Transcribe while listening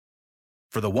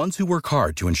For the ones who work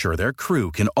hard to ensure their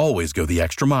crew can always go the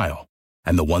extra mile,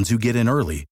 and the ones who get in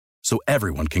early so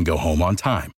everyone can go home on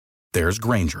time, there's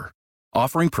Grainger,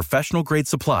 offering professional-grade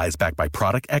supplies backed by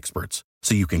product experts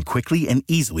so you can quickly and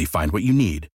easily find what you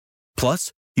need.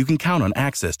 Plus, you can count on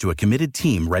access to a committed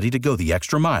team ready to go the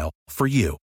extra mile for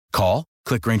you. Call,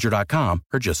 click Grainger.com,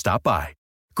 or just stop by.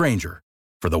 Grainger,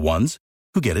 for the ones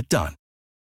who get it done.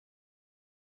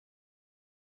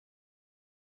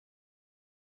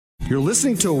 You're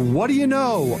listening to What Do You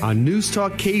Know on News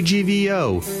Talk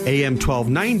KGVO, AM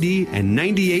 1290 and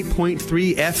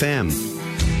 98.3 FM.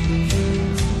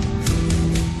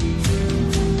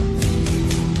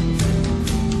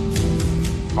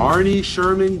 Arnie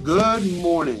Sherman, good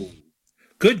morning.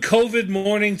 Good COVID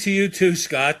morning to you too,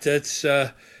 Scott. It's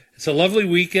a lovely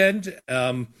weekend.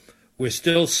 We're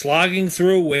still slogging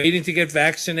through, waiting to get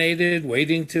vaccinated,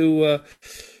 waiting to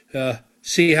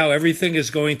see how everything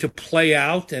is going to play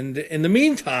out. And in the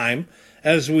meantime,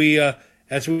 as we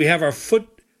have our foot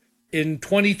in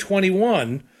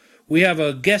 2021, we have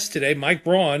a guest today, Mike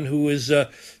Braun, who is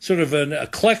sort of an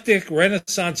eclectic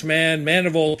Renaissance man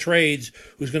of all trades,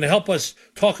 who's going to help us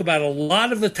talk about a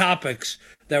lot of the topics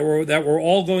that we're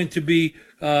all going to be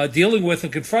dealing with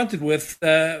and confronted with,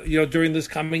 during this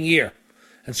coming year.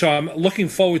 And so I'm looking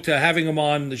forward to having him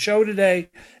on the show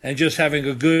today and just having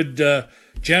a good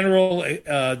general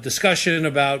discussion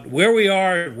about where we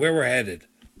are and where we're headed.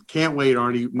 Can't wait,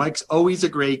 Arnie. Mike's always a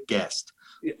great guest.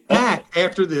 Back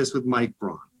after this with Mike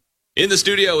Braun. In the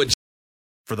studio.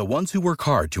 For the ones who work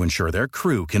hard to ensure their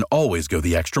crew can always go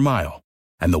the extra mile,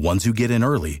 and the ones who get in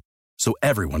early so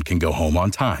everyone can go home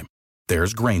on time,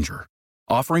 there's Grainger,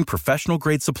 offering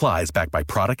professional-grade supplies backed by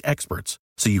product experts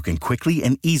so you can quickly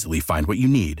and easily find what you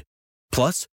need.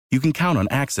 Plus, you can count on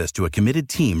access to a committed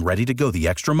team ready to go the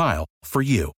extra mile for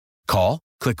you. Call,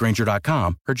 click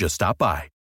Grainger.com, or just stop by.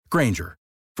 Grainger,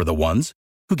 for the ones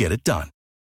who get it done.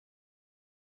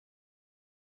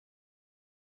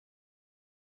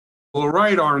 All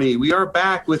right, Arnie, we are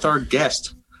back with our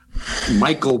guest,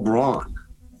 Michael Braun.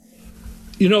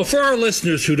 You know, for our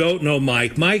listeners who don't know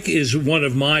Mike is one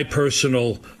of my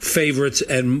personal favorites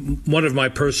and one of my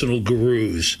personal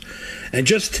gurus. And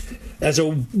just as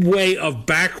a way of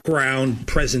background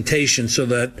presentation so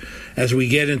that as we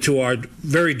get into our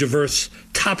very diverse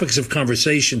topics of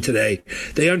conversation today,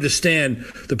 they understand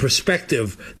the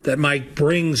perspective that Mike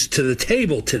brings to the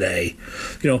table today.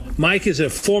 You know, Mike is a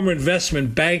former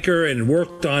investment banker and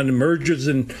worked on mergers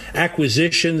and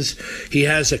acquisitions. He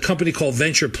has a company called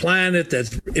Venture Planet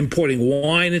that's importing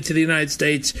wine into the United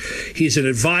States. He's an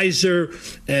advisor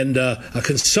and a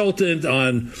consultant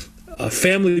on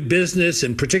family business,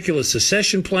 in particular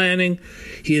succession planning.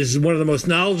 He is one of the most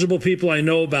knowledgeable people I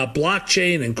know about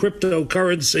blockchain and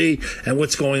cryptocurrency and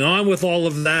what's going on with all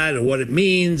of that and what it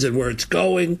means and where it's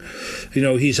going. You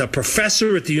know, he's a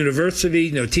professor at the university,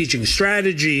 you know, teaching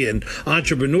strategy and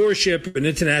entrepreneurship and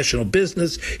international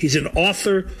business. He's an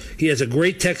author. He has a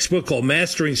great textbook called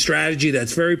Mastering Strategy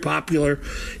that's very popular.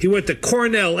 He went to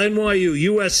Cornell, NYU,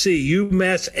 USC,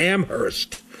 UMass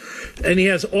Amherst. And he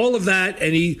has all of that,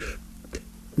 and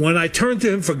when I turn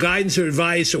to him for guidance or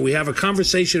advice, or we have a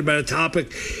conversation about a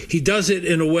topic, he does it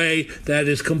in a way that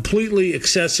is completely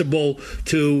accessible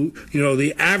to, you know,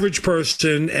 the average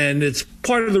person, and it's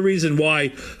part of the reason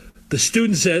why the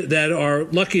students that are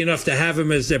lucky enough to have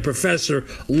him as their professor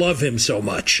love him so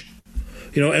much.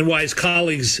 You know, and why his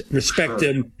colleagues respect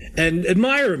him and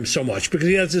admire him so much, because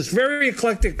he has this very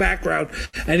eclectic background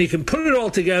and he can put it all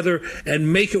together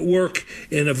and make it work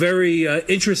in a very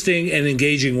interesting and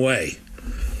engaging way.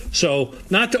 So,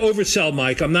 not to oversell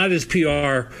Mike, I'm not his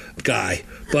PR guy,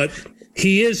 but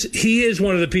he is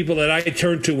one of the people that I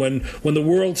turn to when the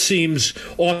world seems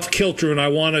off kilter and I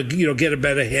want to, you know, get a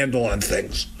better handle on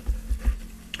things.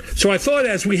 So I thought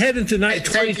as we head into night,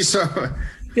 thank you so much.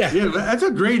 Yeah, that's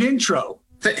a great intro.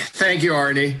 Thank you,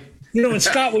 Arnie. You know, and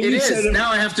Scott, when you said now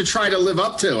I have to try to live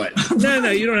up to it. No,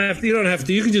 you don't have to. You don't have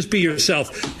to. You can just be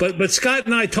yourself. But Scott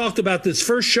and I talked about this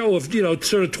first show of, you know,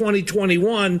 sort of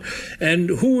 2021, and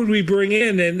who would we bring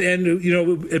in, and you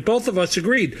know, both of us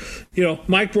agreed. You know,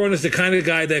 Mike Braun is the kind of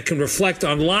guy that can reflect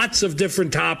on lots of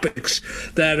different topics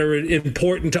that are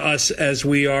important to us as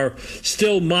we are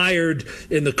still mired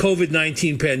in the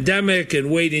COVID-19 pandemic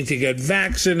and waiting to get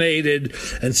vaccinated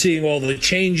and seeing all the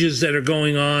changes that are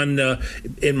going on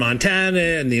in Montana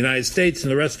and the United States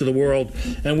and the rest of the world.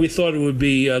 And we thought it would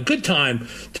be a good time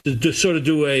to sort of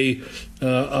do a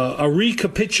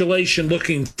recapitulation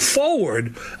looking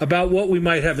forward about what we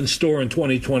might have in store in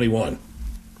 2021.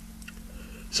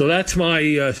 So that's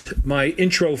my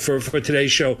intro for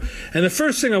today's show. And the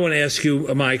first thing I want to ask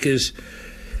you, Mike, is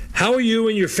How are you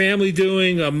and your family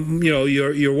doing?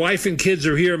 Your wife and kids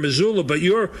are here in Missoula, but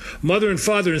your mother and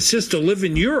father and sister live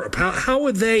in Europe. How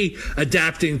are they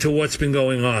adapting to what's been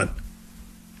going on?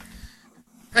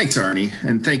 Thanks, Arnie.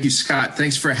 And thank you, Scott.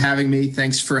 Thanks for having me.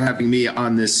 Thanks for having me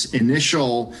on this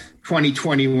initial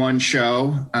 2021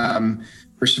 show.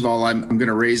 First of all, I'm going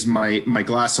to raise my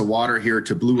glass of water here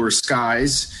to bluer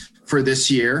skies for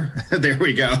this year. There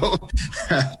we go.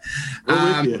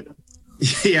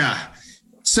 Yeah.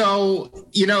 So,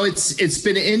 it's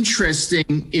been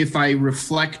interesting if I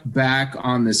reflect back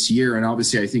on this year, and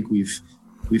obviously I think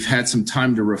we've had some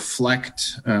time to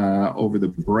reflect over the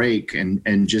break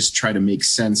and just try to make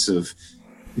sense of,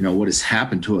 what has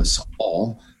happened to us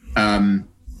all.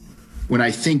 When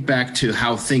I think back to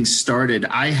how things started,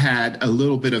 I had a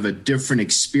little bit of a different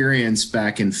experience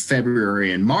back in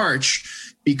February and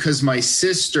March because my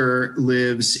sister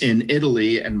lives in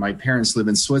Italy and my parents live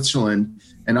in Switzerland.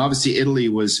 And obviously, Italy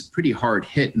was pretty hard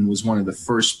hit and was one of the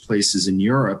first places in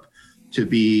Europe to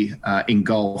be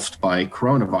engulfed by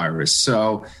coronavirus.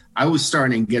 So I was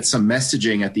starting to get some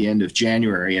messaging at the end of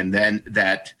January, and then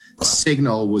that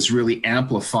signal was really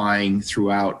amplifying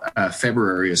throughout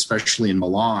February, especially in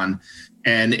Milan.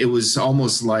 And it was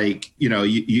almost like,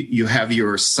 you have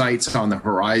your sights on the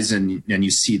horizon and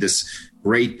you see this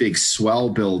great big swell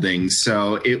building.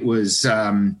 So it was,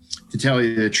 to tell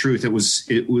you the truth, it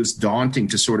was daunting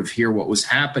to sort of hear what was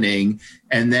happening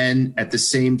and then at the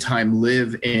same time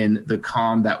live in the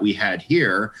calm that we had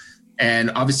here.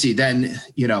 And obviously then,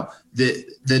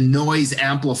 the noise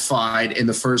amplified in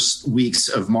the first weeks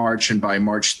of March, and by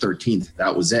March 13th,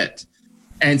 that was it.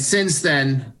 And since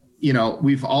then,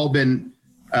 we've all been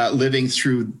living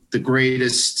through the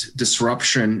greatest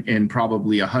disruption in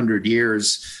probably 100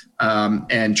 years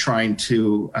and trying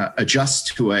to adjust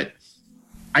to it.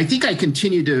 I think I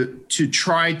continue to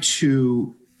try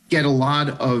to get a lot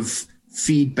of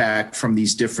feedback from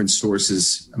these different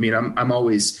sources. I mean, I'm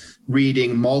always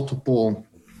reading multiple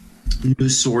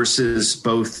news sources,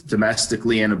 both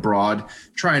domestically and abroad,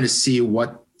 trying to see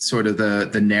what sort of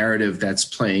the narrative that's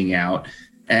playing out.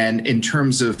 And in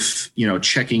terms of,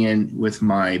 checking in with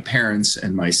my parents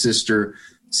and my sister,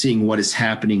 seeing what is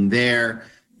happening there,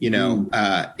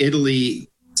 Italy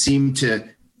seemed to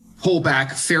pull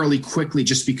back fairly quickly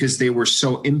just because they were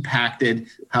so impacted.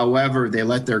 However, they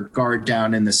let their guard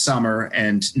down in the summer,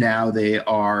 and now they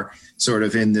are sort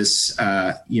of in this,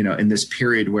 in this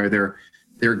period where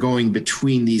they're going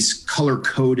between these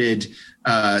color-coded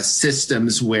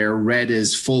systems where red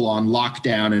is full-on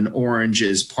lockdown and orange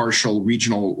is partial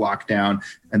regional lockdown,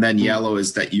 and then yellow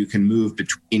is that you can move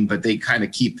between, but they kind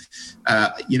of keep,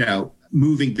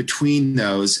 moving between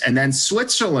those. And then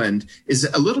Switzerland is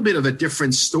a little bit of a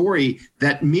different story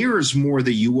that mirrors more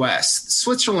the U.S.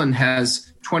 Switzerland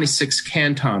has 26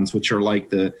 cantons, which are like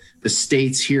the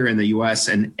states here in the U.S.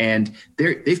 And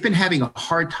they've been having a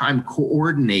hard time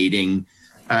coordinating,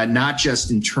 not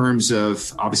just in terms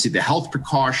of obviously the health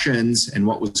precautions and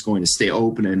what was going to stay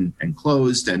open and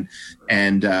closed and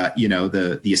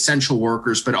the essential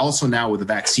workers, but also now with the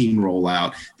vaccine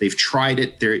rollout. They've tried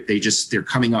it. They're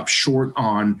coming up short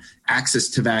on access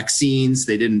to vaccines.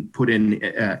 They didn't put in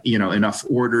enough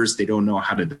orders. They don't know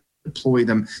how to deploy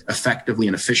them effectively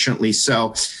and efficiently.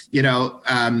 So,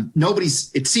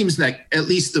 it seems like at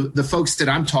least the folks that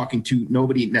I'm talking to,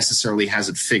 nobody necessarily has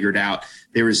it figured out.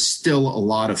 There is still a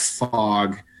lot of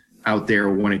fog out there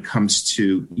when it comes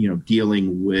to,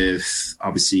 dealing with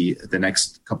obviously the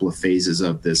next couple of phases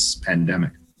of this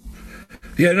pandemic.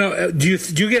 Yeah, no. Do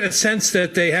you get a sense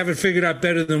that they have it figured out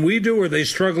better than we do, or are they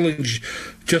struggling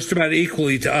just about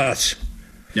equally to us?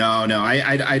 No,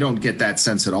 I don't get that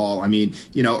sense at all. I mean,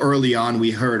 early on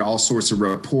we heard all sorts of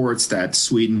reports that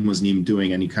Sweden wasn't even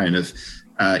doing any kind of,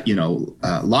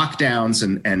 lockdowns,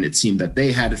 and it seemed that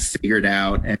they had it figured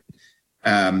out, and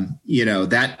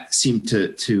that seemed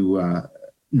to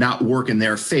not work in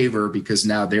their favor because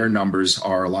now their numbers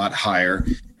are a lot higher.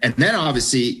 And then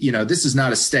obviously, this is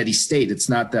not a steady state. It's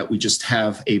not that we just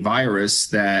have a virus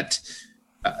that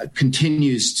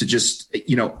continues to just,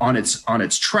 on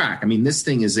its track. I mean, this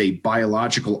thing is a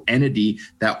biological entity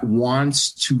that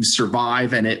wants to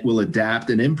survive, and it will adapt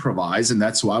and improvise. And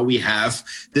that's why we have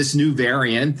this new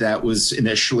variant that was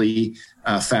initially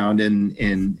found in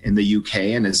the UK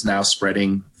and is now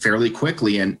spreading fairly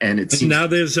quickly. And it seems now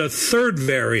there's a third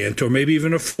variant, or maybe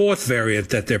even a fourth variant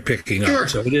that they're picking up.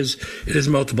 So it is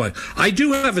multiplying. I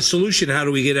do have a solution. How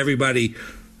do we get everybody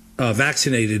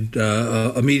vaccinated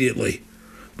immediately?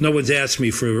 No one's asked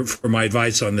me for my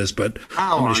advice on this, but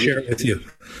I'm going to share it with you.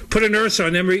 Put a nurse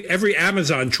on every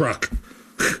Amazon truck,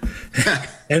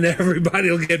 and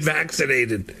everybody will get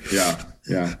vaccinated. Yeah.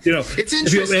 Yeah. It's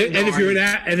interesting.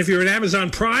 If you're an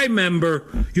Amazon Prime member,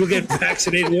 you'll get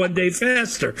vaccinated one day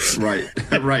faster. Right.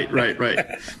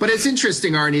 But it's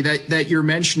interesting, Arnie, that you're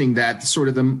mentioning that sort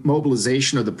of the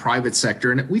mobilization of the private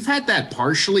sector. And we've had that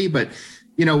partially, but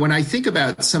when I think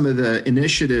about some of the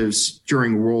initiatives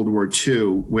during World War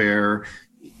II, where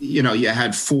you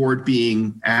had Ford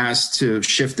being asked to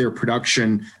shift their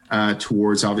production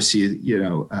towards obviously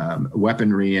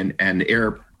weaponry and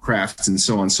aircrafts and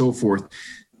so on and so forth.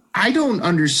 I don't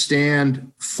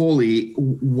understand fully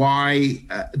why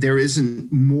there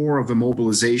isn't more of a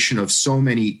mobilization of so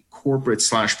many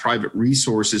corporate/private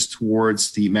resources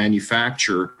towards the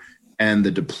manufacture and the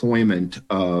deployment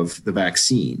of the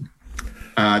vaccine.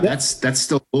 That's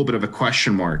still a little bit of a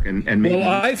question mark. And maybe. Well,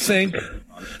 I think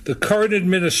the current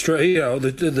administration,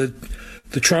 the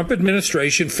Trump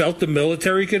administration felt the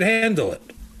military could handle it.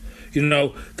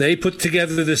 They put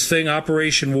together this thing,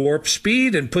 Operation Warp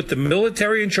Speed, and put the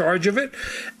military in charge of it.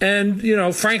 And,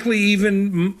 frankly,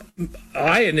 even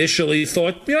I initially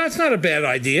thought, it's not a bad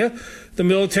idea. The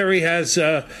military has,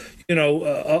 the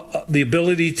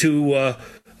ability to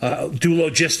do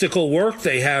logistical work.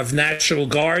 They have National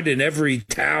Guard in every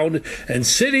town and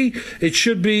city. It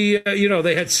should be,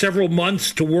 they had several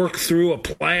months to work through a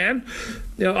plan.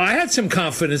 I had some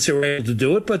confidence they were able to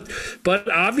do it,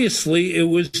 but obviously it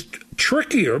was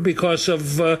trickier because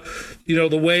of,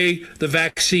 the way the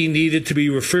vaccine needed to be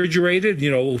refrigerated,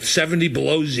 70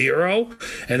 below zero,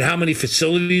 and how many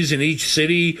facilities in each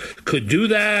city could do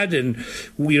that. And,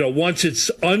 once it's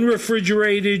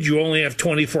unrefrigerated, you only have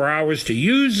 24 hours to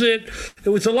use it. It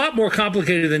was a lot more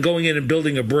complicated than going in and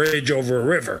building a bridge over a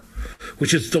river,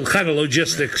 which is the kind of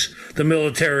logistics the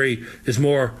military is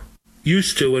more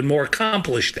used to and more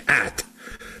accomplished at.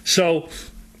 So,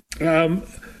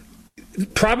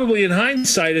 probably in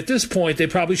hindsight, at this point, they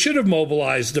probably should have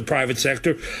mobilized the private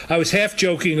sector. I was half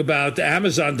joking about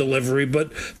Amazon delivery,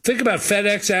 but think about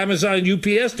FedEx, Amazon,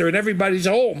 UPS. They're in everybody's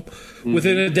home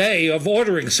within a day of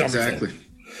ordering something. Exactly.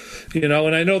 And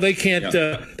I know they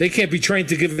can't be trained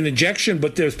to give an injection,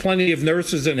 but there's plenty of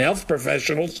nurses and health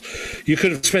professionals. You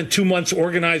could have spent 2 months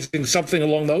organizing something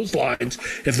along those lines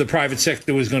if the private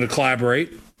sector was going to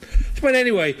collaborate. But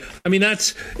anyway,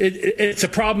 it's a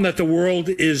problem that the world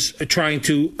is trying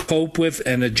to cope with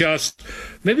and adjust.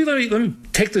 Maybe let me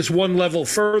take this one level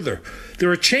further. There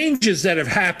are changes that have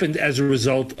happened as a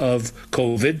result of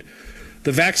COVID.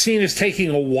 The vaccine is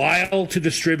taking a while to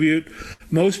distribute.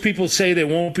 Most people say there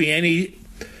won't be any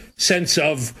sense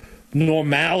of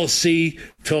normalcy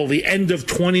till the end of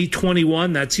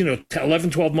 2021. That's,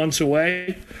 11, 12 months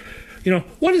away.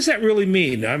 What does that really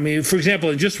mean? For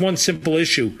example, in just one simple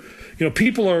issue,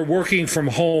 people are working from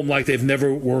home like they've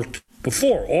never worked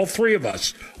before. All three of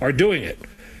us are doing it.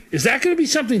 Is that going to be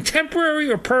something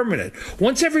temporary or permanent?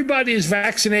 Once everybody is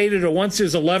vaccinated, or once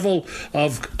there's a level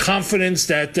of confidence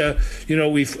that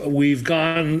we've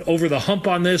gone over the hump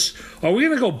on this, are we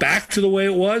going to go back to the way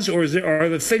it was, or are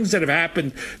there things that have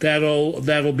happened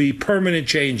that'll be permanent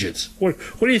changes? What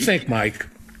do you think, Mike?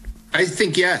 I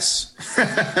think yes,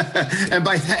 and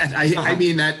by that I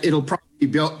mean that it'll probably be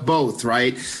both,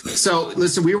 right? So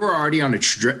listen, we were already on a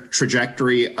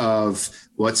trajectory of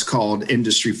what's called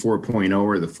Industry 4.0,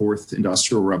 or the fourth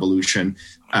industrial revolution.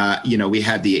 We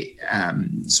had the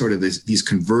these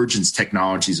convergence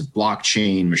technologies of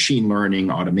blockchain, machine learning,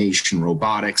 automation,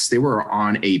 robotics. They were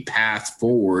on a path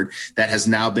forward that has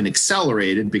now been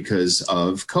accelerated because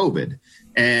of COVID.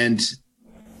 And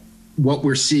what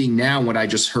we're seeing now, what I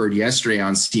just heard yesterday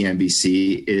on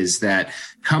CNBC, is that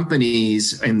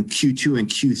companies in Q2 and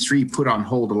Q3 put on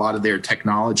hold a lot of their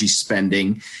technology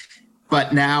spending,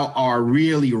 but now are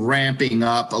really ramping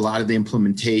up a lot of the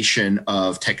implementation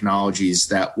of technologies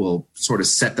that will sort of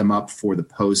set them up for the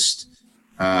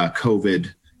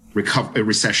post-COVID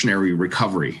recessionary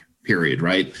recovery period,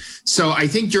 right? So I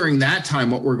think during that time,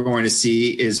 what we're going to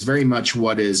see is very much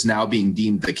what is now being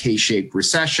deemed the K-shaped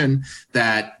recession,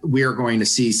 that we are going to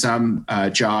see some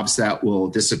jobs that will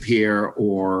disappear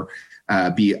or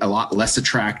be a lot less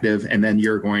attractive. And then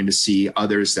you're going to see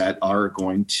others that are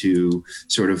going to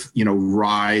sort of,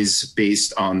 rise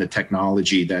based on the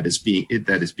technology that is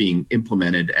being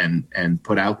implemented and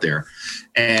put out there.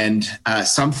 And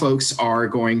some folks are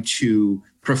going to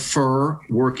prefer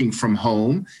working from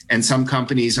home, and some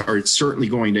companies are certainly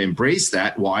going to embrace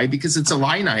that. Why? Because it's a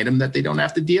line item that they don't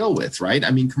have to deal with, right?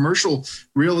 Commercial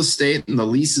real estate and the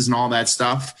leases and all that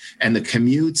stuff and the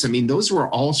commutes, those were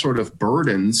all sort of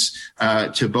burdens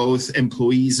to both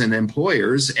employees and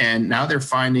employers. And now they're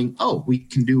finding, we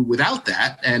can do without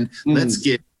that. And let's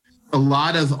give a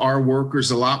lot of our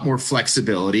workers a lot more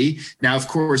flexibility. Now, of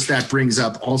course, that brings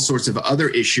up all sorts of other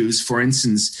issues. For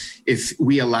instance, if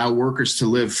we allow workers to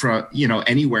live from,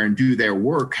 anywhere and do their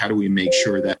work, how do we make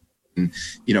sure that,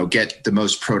 get the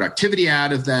most productivity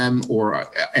out of them?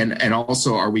 And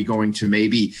also, are we going to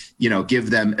maybe,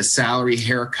 give them a salary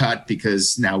haircut,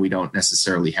 because now we don't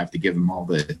necessarily have to give them all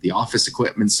the office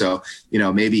equipment. So,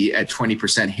 maybe a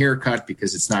 20% haircut,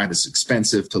 because it's not as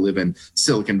expensive to live in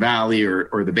Silicon Valley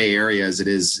or the Bay Area as it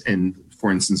is in, for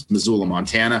instance, Missoula,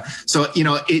 Montana. So,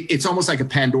 it's almost like a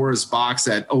Pandora's box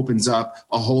that opens up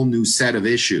a whole new set of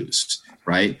issues,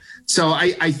 right? So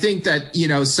I think that,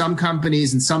 some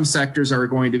companies and some sectors are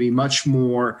going to be much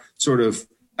more sort of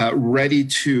ready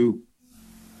to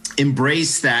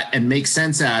embrace that and make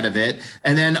sense out of it.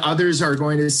 And then others are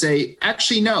going to say,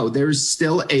 actually, no, there's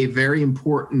still a very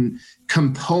important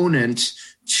component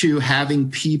to having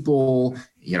people,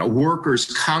 workers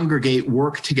congregate,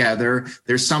 work together.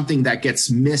 There's something that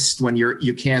gets missed when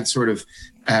you can't sort of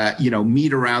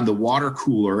meet around the water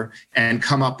cooler and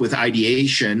come up with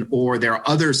ideation, or there are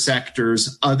other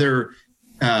sectors, other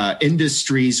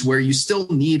industries where you still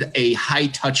need a high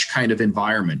touch kind of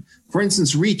environment. For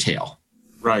instance, retail.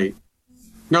 Right.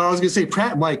 No, I was going to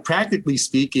say, Mike, practically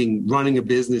speaking, running a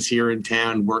business here in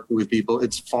town, working with people,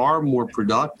 it's far more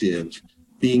productive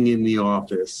being in the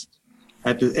office.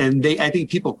 I think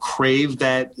people crave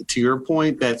that, to your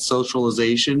point, that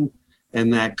socialization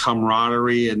and that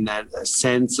camaraderie and that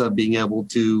sense of being able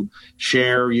to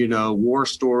share, war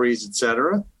stories, et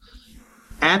cetera.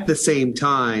 At the same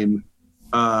time,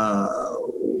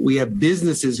 we have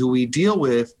businesses who we deal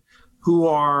with who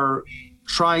are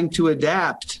trying to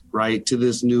adapt, right, to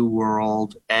this new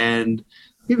world. And,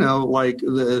 like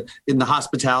in the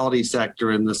hospitality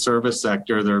sector, in the service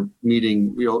sector, they're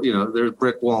meeting there's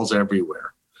brick walls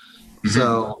everywhere. Mm-hmm.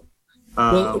 So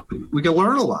we can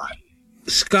learn a lot.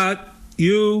 Scott,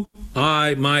 you,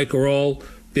 I, Mike are all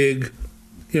big,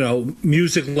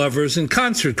 music lovers and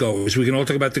concert goers. We can all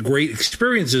talk about the great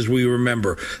experiences we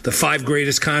remember, the 5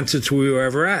 greatest concerts we were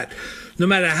ever at. No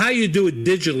matter how you do it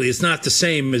digitally, it's not the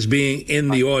same as being in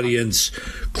the audience,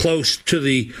 close to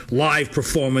the live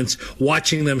performance,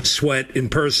 watching them sweat in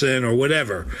person or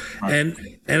whatever. Right.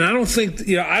 And I don't think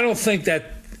that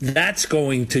that's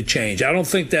going to change. I don't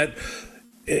think that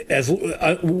I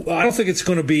don't think it's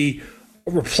going to be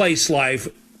replace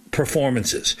live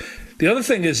performances. The other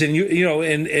thing is,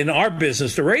 in our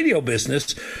business, the radio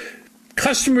business,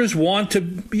 customers want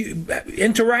to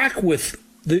interact with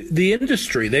the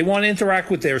industry. They want to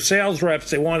interact with their sales reps.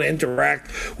 They want to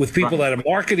interact with people that are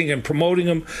marketing and promoting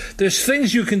them. There's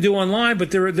things you can do online,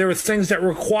 but there are things that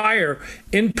require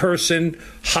in-person,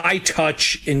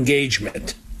 high-touch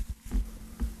engagement.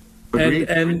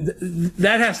 And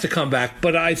that has to come back.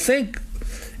 But I think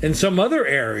in some other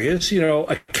areas,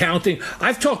 accounting,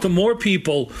 I've talked to more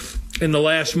people in the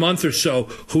last month or so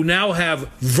who now have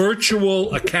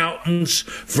virtual accountants,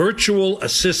 virtual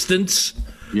assistants,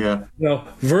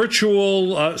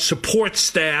 virtual support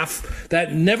staff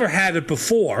that never had it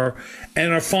before,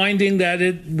 and are finding that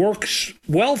it works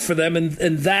well for them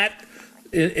in that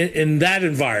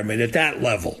environment, at that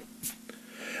level.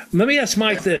 Let me ask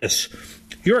Mike this.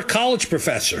 You're a college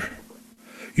professor.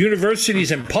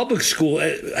 Universities and public school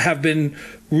have been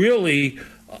really,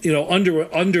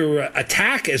 under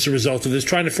attack as a result of this,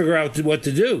 trying to figure out what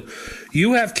to do.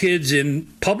 You have kids in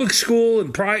public school,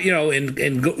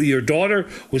 and your daughter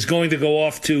was going to go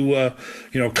off to,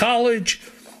 college.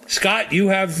 Scott, you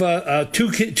have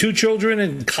two children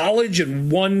in college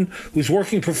and one who's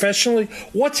working professionally.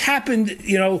 What's happened,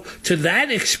 to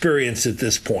that experience at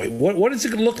this point? What is it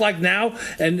going to look like now,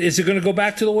 and is it going to go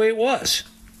back to the way it was?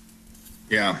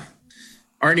 Yeah,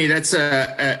 Arnie, that's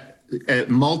a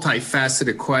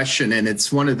multifaceted question, and it's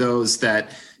one of those that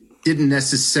didn't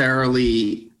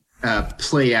necessarily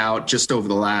play out just over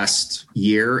the last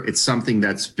year. It's something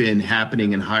that's been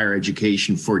happening in higher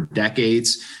education for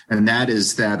decades. And that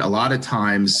is that a lot of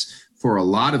times for a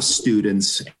lot of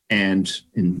students, and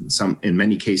in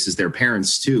many cases, their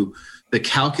parents too, the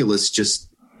calculus just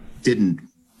didn't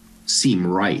seem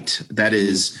right. That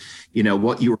is,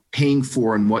 what you were paying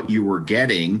for and what you were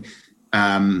getting,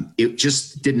 it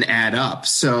just didn't add up.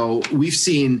 So we've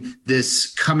seen this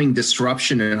coming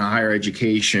disruption in higher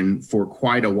education for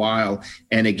quite a while.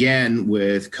 And again,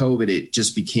 with COVID, it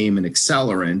just became an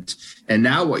accelerant. And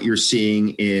now what you're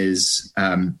seeing is,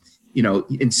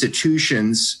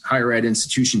 institutions, higher ed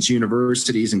institutions,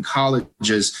 universities and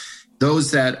colleges,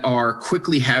 those that are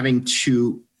quickly having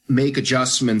to make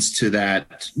adjustments to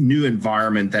that new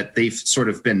environment that they've sort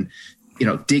of been,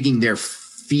 digging their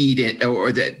feet in,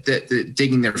 or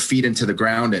digging their feet into the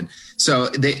ground. And so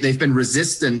they've been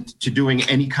resistant to doing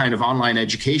any kind of online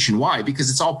education. Why? Because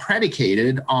it's all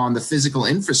predicated on the physical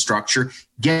infrastructure,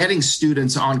 getting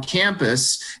students on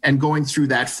campus and going through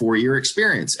that 4-year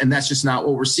experience. And that's just not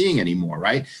what we're seeing anymore,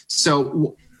 right?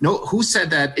 So who said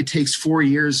that it takes 4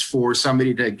 years for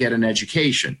somebody to get an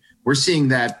education? We're seeing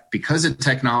that because of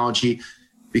technology,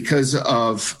 because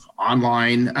of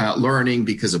online learning,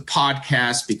 because of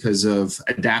podcasts, because of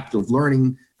adaptive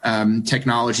learning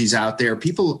technologies out there,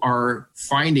 people are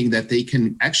finding that they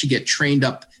can actually get trained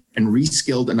up and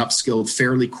reskilled and upskilled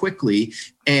fairly quickly.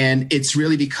 And it's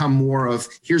really become more of,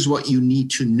 here's what you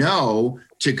need to know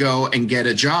to go and get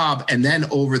a job. And then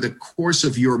over the course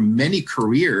of your many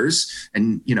careers,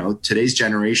 and today's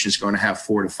generation is going to have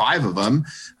 4 to 5 of them,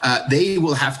 they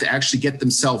will have to actually get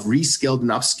themselves reskilled and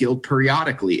upskilled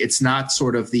periodically. It's not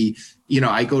sort of the,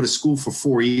 I go to school for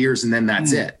 4 years and then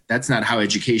that's it. That's not how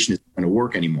education is going to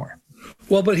work anymore.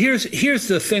 Well, but here's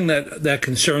the thing that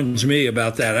concerns me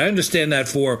about that. I understand that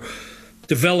for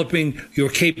developing your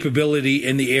capability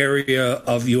in the area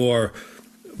of your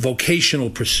vocational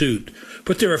pursuit.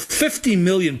 But there are 50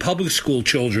 million public school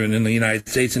children in the United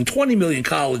States and 20 million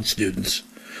college students.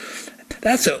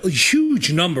 That's a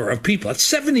huge number of people. That's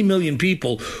 70 million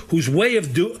people whose way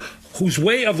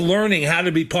of learning how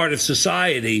to be part of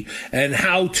society and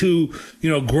how to,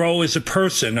 grow as a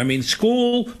person. I mean,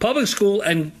 school, public school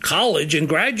and college and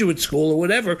graduate school or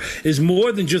whatever is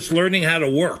more than just learning how to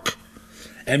work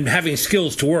and having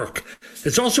skills to work.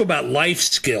 It's also about life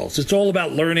skills. It's all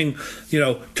about learning,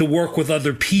 to work with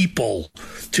other people,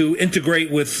 to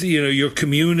integrate with, your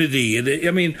community. And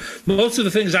I mean, most of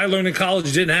the things I learned in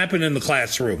college didn't happen in the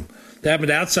classroom. They happened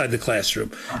outside the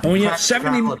classroom. And when you have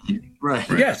 70, right.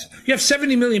 Yes, you have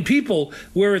 70 million people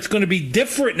where it's going to be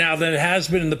different now than it has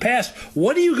been in the past.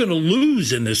 What are you going to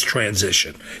lose in this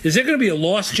transition? Is there going to be a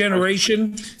lost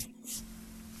generation?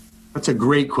 That's a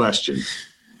great question.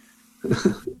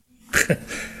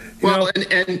 Well,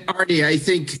 and Arnie, I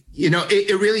think,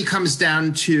 it really comes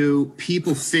down to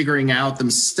people figuring out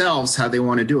themselves how they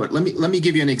want to do it. Let me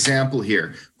give you an example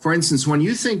here. For instance, when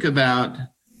you think about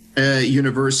a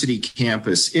university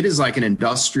campus, it is like an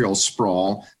industrial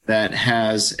sprawl that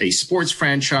has a sports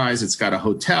franchise. It's got a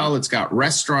hotel. It's got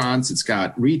restaurants. It's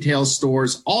got retail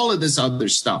stores, all of this other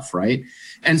stuff, right?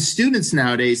 And students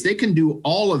nowadays, they can do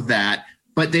all of that,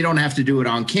 but they don't have to do it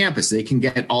on campus. They can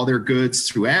get all their goods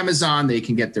through Amazon. They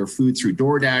can get their food through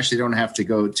DoorDash. They don't have to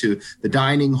go to the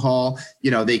dining hall.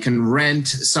 They can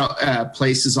rent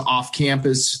places off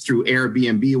campus through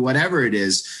Airbnb, whatever it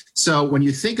is. So when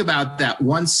you think about that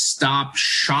one-stop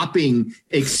shopping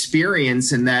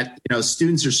experience and that,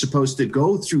 students are supposed to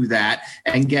go through that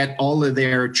and get all of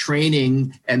their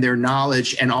training and their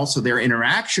knowledge and also their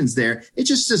interactions there, it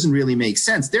just doesn't really make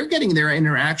sense. They're getting their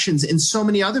interactions in so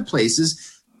many other places.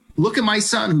 Look at my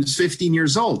son, who's 15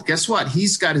 years old. Guess what?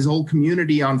 He's got his old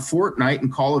community on Fortnite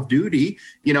and Call of Duty,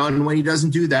 and when he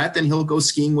doesn't do that, then he'll go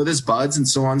skiing with his buds and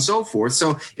so on and so forth.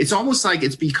 So it's almost like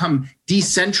it's become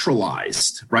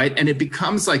decentralized, right? And it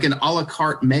becomes like an a la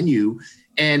carte menu.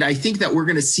 And I think that we're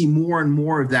going to see more and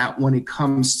more of that when it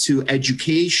comes to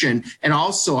education and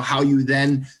also how you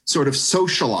then sort of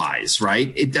socialize,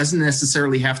 right? It doesn't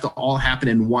necessarily have to all happen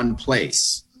in one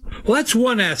place. Well, that's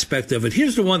one aspect of it.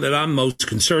 Here's the one that I'm most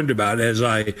concerned about as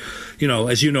I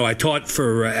taught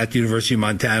at the University of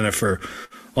Montana for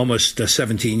almost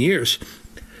 17 years.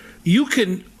 You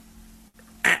can,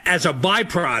 as a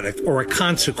byproduct or a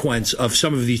consequence of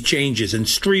some of these changes and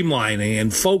streamlining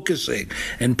and focusing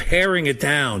and paring it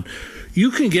down,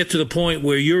 you can get to the point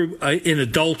where you're in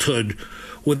adulthood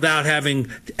without having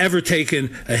ever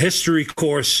taken a history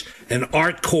course, an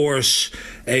art course,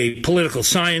 a political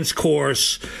science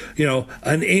course,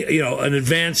 an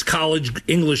advanced college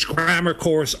English grammar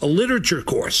course, a literature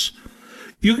course.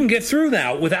 You can get through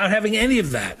now without having any of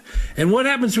that. And what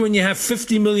happens when you have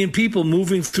 50 million people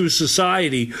moving through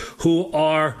society who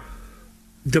are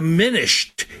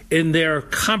diminished in their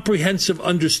comprehensive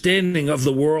understanding of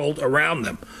the world around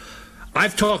them?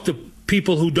 I've talked to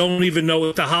people who don't even know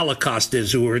what the Holocaust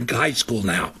is, who are in high school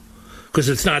now, because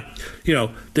it's not,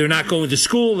 they're not going to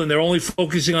school and they're only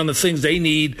focusing on the things they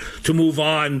need to move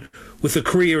on with the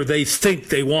career they think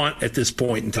they want at this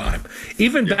point in time.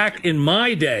 Even back in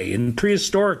my day, in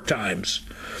prehistoric times,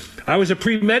 I was a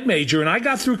pre-med major and I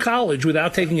got through college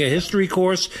without taking a history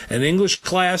course, an English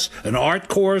class, an art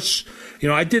course.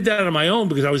 I did that on my own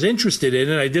because I was interested in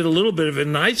it. I did a little bit of it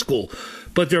in high school.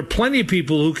 But there are plenty of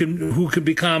people who can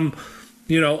become,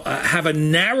 have a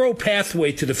narrow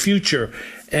pathway to the future.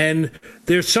 And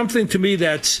there's something to me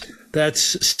that's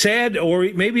that's sad or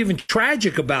maybe even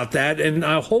tragic about that. And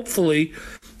hopefully,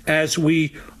 as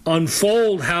we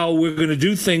unfold how we're going to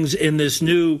do things in this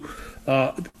new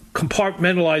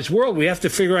compartmentalized world, we have to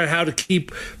figure out how to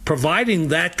keep providing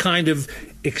that kind of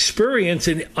experience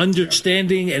and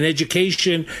understanding and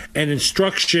education and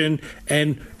instruction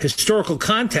and historical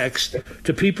context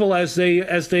to people as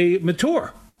they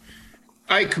mature.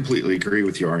 I completely agree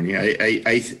with you, Arnie.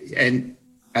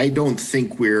 I don't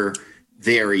think we're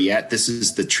there yet. This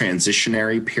is the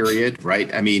transitionary period,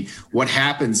 right? I mean, what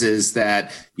happens is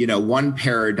that, one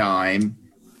paradigm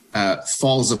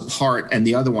falls apart and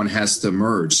the other one has to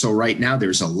merge. So right now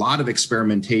there's a lot of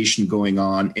experimentation going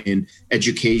on in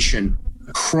education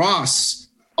across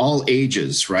all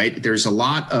ages, right? There's a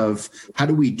lot of how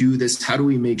do we do this? How do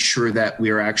we make sure that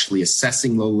we're actually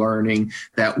assessing the learning,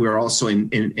 that we're also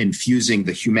infusing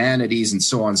the humanities and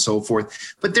so on and so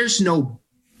forth. But there's no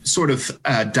sort of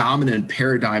dominant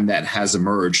paradigm that has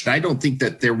emerged. And I don't think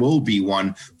that there will be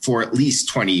one for at least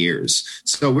 20 years.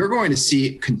 So we're going to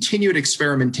see continued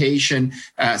experimentation.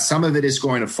 Some of it is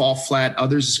going to fall flat.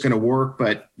 Others is going to work.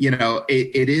 But,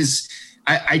 it is...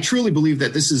 I truly believe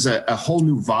that this is a whole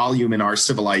new volume in our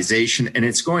civilization, and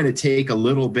it's going to take a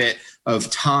little bit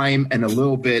of time and a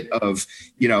little bit of,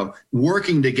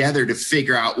 working together to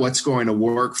figure out what's going to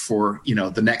work for,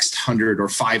 the next 100 or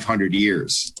 500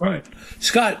 years. Right.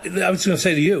 Scott, I was going to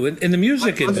say to you, in the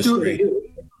music industry.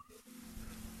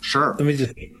 Sure.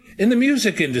 In the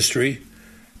music industry,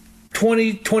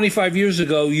 20, 25 years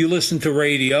ago, you listened to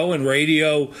radio, and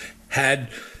radio had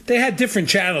different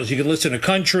channels. You could listen to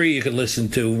country, you could listen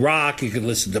to rock, you could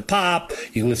listen to pop,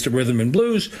 you could listen to rhythm and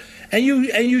blues, and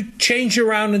you changed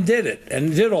around and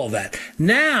did all that.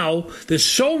 Now there's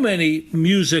so many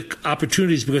music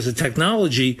opportunities because of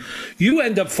technology. You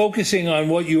end up focusing on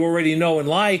what you already know and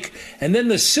like, and then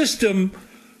the system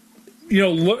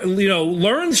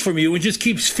learns from you and just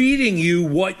keeps feeding you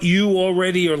what you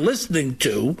already are listening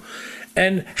to.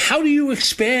 And how do you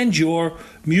expand your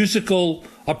musical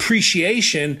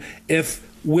appreciation if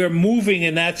we're moving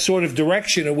in that sort of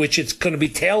direction in which it's going to be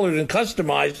tailored and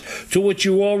customized to what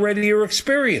you already are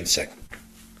experiencing?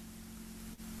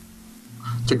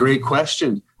 It's a great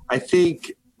question. I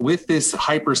think with this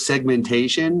hyper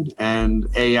segmentation and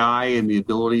AI and the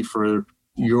ability for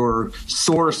your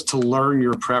source to learn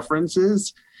your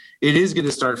preferences, it is going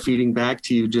to start feeding back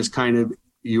to you just kind of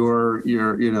your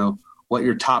what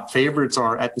your top favorites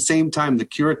are. At the same time, the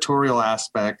curatorial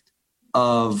aspect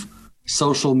of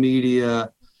social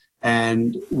media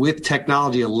and with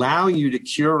technology allowing you to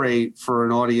curate for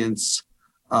an audience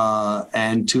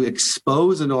and to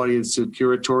expose an audience to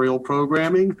curatorial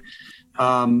programming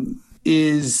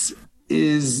is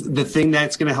the thing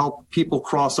that's going to help people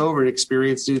cross over and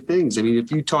experience new things. I mean,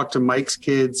 if you talk to Mike's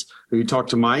kids or you talk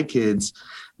to my kids,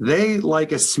 they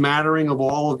like a smattering of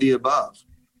all of the above.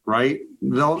 Right?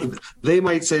 They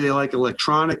might say they like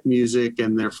electronic music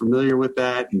and they're familiar with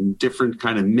that and different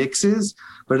kind of mixes.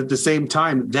 But at the same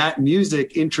time, that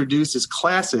music introduces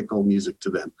classical music to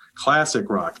them, classic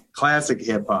rock, classic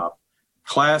hip hop,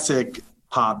 classic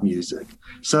pop music.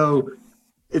 So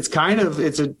it's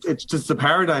just the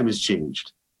paradigm has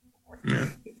changed. Yeah.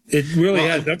 It really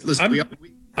has.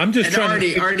 I'm just trying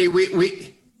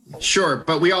Arnie, sure.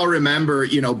 But we all remember,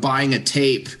 buying a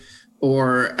tape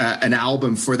or an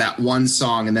album for that one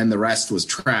song and then the rest was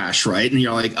trash, right? And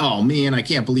you're like, oh man, I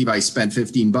can't believe I spent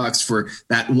 $15 for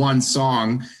that one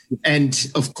song.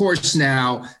 And of course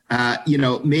now,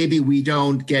 maybe we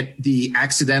don't get the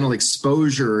accidental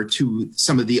exposure to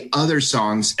some of the other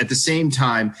songs. At the same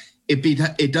time,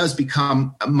 it does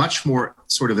become much more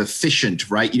sort of efficient,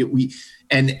 right?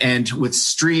 And with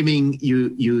streaming,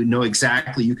 you know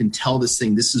exactly, you can tell this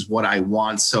thing, this is what I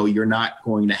want. So you're not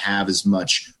going to have as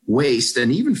much waste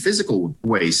and even physical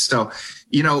waste. So,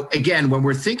 again, when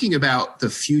we're thinking about the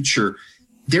future,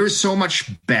 there is so much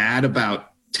bad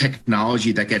about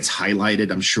technology that gets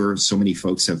highlighted. I'm sure so many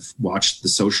folks have watched The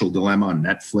Social Dilemma on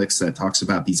Netflix that talks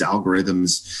about these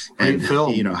algorithms and,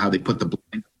 how they put the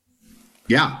blame.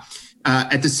 Yeah.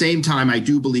 At the same time, I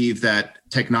do believe that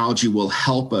technology will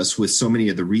help us with so many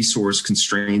of the resource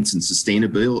constraints and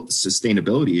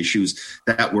sustainability issues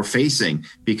that we're facing,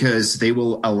 because they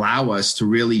will allow us to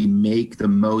really make the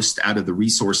most out of the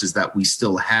resources that we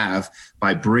still have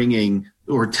by bringing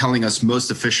or telling us most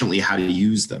efficiently how to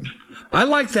use them. I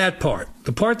like that part.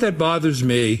 The part that bothers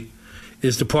me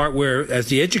is the part where, as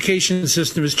the education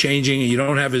system is changing and you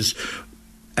don't have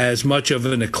as much of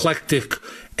an eclectic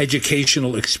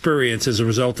educational experience as a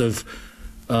result of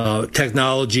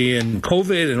technology and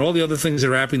COVID and all the other things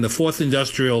that are happening, the fourth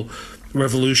industrial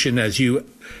revolution, as you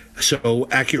so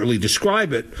accurately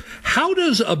describe it. How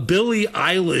does a Billie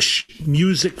Eilish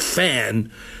music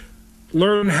fan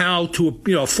learn how to,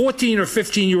 a 14 or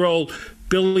 15-year-old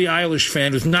Billie Eilish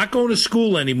fan who's not going to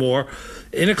school anymore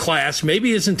in a class,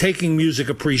 maybe isn't taking music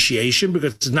appreciation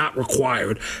because it's not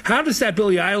required. How does that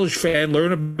Billie Eilish fan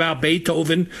learn about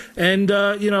Beethoven and,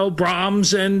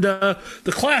 Brahms and the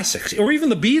classics, or even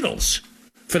the Beatles,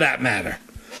 for that matter?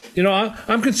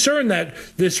 I'm concerned that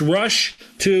this rush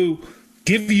to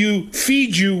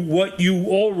feed you what you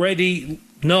already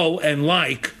know and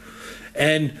like,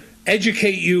 and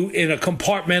educate you in a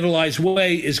compartmentalized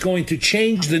way is going to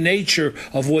change the nature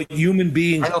of what human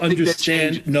beings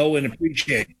understand, know, and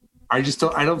appreciate. I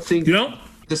don't think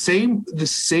the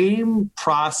same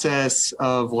process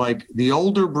of like the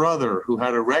older brother who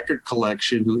had a record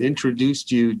collection who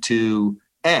introduced you to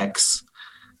X,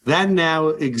 that now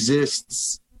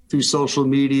exists through social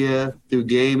media, through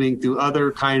gaming, through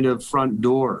other kind of front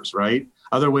doors, right?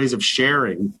 Other ways of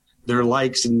sharing their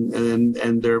likes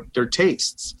and their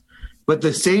tastes. But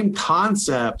the same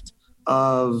concept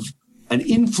of an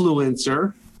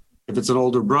influencer, if it's an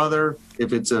older brother,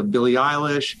 if it's a Billie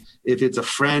Eilish, if it's a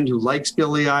friend who likes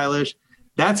Billie Eilish,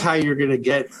 that's how you're going to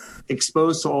get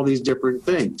exposed to all these different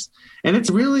things. And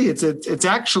it's where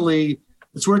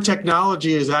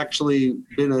technology has actually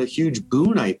been a huge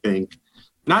boon, I think,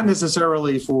 not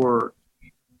necessarily for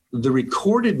the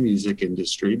recorded music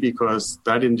industry, because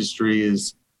that industry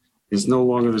is no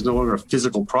longer a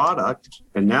physical product,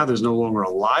 and now there's no longer a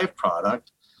live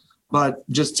product, but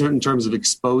just in terms of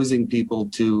exposing people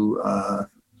to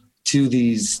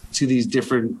these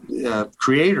different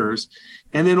creators.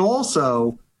 And then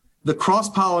also the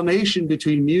cross-pollination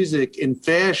between music and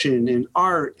fashion and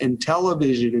art and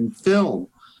television and film.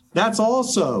 That's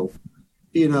also,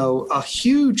 a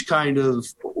huge kind of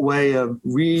way of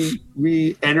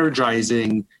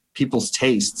re-energizing people's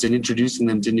tastes and introducing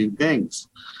them to new things.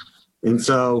 And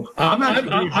so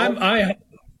I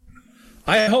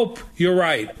hope you're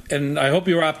right, and I hope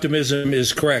your optimism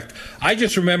is correct. I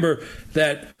just remember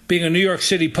that being a New York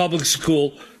City public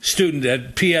school student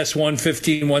at PS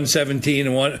 115, 117,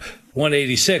 and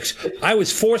 186, I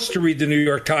was forced to read the New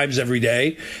York Times every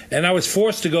day, and I was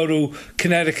forced to go to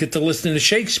Connecticut to listen to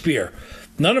Shakespeare.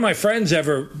 None of my friends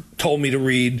ever told me to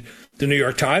read the New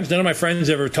York Times. None of my friends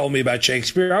ever told me about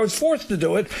Shakespeare. I was forced to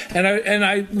do it, and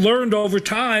I learned over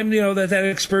time, that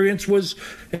experience was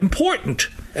important,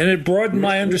 and it broadened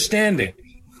my understanding.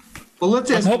 Well,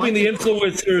 I'm hoping the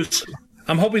influencers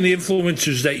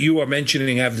that you are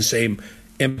mentioning have the same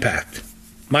impact.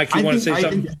 Mike, you want to say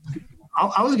something?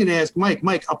 I was going to ask Mike.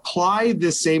 Mike, apply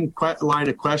this same line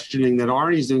of questioning that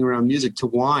Arnie's doing around music to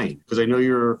wine, because I know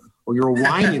you're a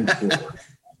wine importer.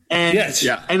 And yes,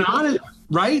 yeah, and on it.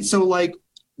 Right. So like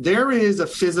there is a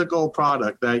physical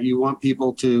product that you want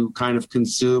people to kind of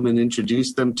consume and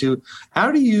introduce them to.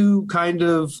 How do you kind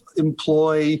of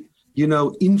employ,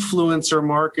 influencer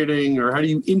marketing, or how do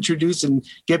you introduce and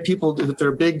get people, if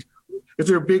they're big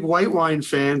white wine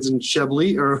fans and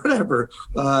Chablis or whatever,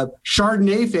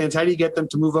 Chardonnay fans, how do you get them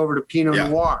to move over to Pinot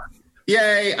Noir?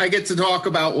 Yay, I get to talk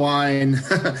about wine.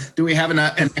 Do we have an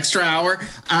extra hour?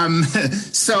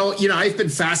 So, I've been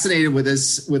fascinated with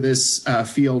this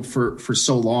field for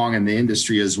so long, in the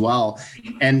industry as well.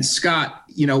 And Scott,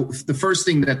 the first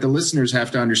thing that the listeners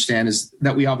have to understand is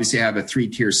that we obviously have a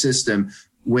 3-tier system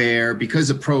where, because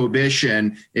of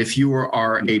prohibition, if you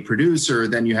are a producer,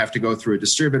 then you have to go through a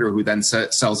distributor who then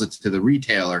sells it to the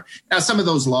retailer. Now, some of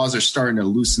those laws are starting to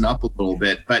loosen up a little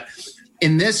bit, but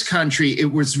in this country,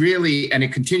 it was really, and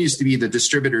it continues to be, the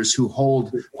distributors who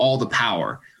hold all the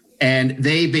power. And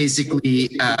they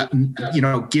basically,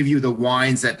 give you the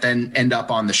wines that then end up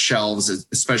on the shelves,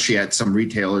 especially at some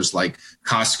retailers like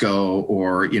Costco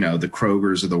or, the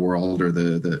Krogers of the world, or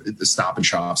the Stop and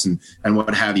Shops and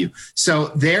what have you. So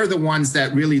they're the ones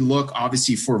that really look,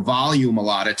 obviously, for volume a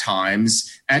lot of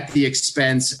times at the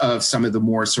expense of some of the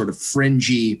more sort of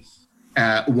fringy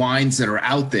wines that are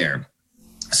out there.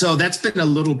 So that's been a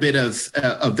little bit of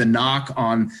the knock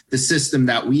on the system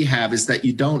that we have, is that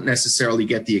you don't necessarily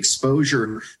get the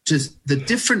exposure to the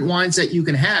different wines that you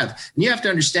can have. And you have to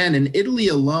understand, in Italy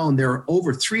alone, there are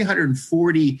over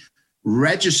 340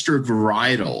 registered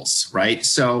varietals, right?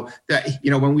 So that,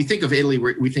 when we think of Italy,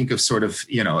 we think of sort of,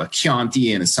 a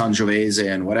Chianti and a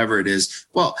Sangiovese and whatever it is.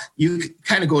 Well, you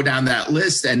kind of go down that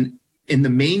list, and in the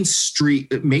mainstream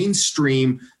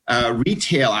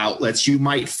retail outlets, you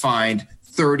might find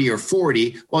 30 or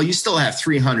 40. Well, you still have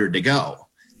 300 to go.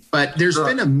 But there's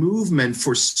been a movement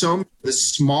for some of the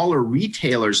smaller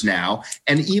retailers now,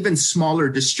 and even smaller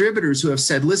distributors who have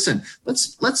said, listen,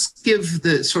 let's give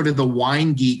the sort of the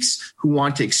wine geeks who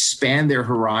want to expand their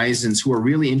horizons, who are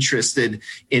really interested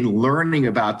in learning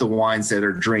about the wines that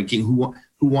they're drinking, who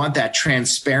want that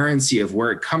transparency of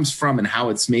where it comes from and how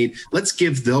it's made. Let's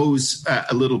give those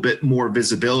a little bit more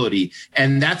visibility.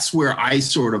 And that's where I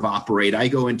sort of operate. I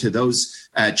go into those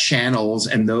channels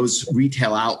and those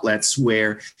retail outlets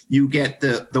where you get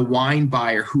the wine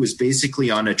buyer who is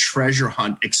basically on a treasure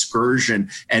hunt excursion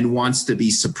and wants to be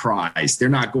surprised. They're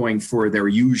not going for their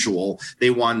usual.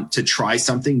 They want to try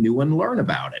something new and learn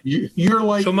about it. You're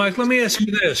like, so Mike, let me ask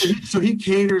you this. So he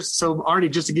caters. So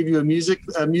Arnie, just to give you a music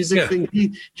thing,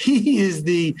 he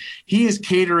is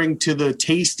catering to the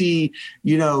tasty,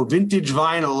 vintage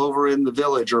vinyl over in the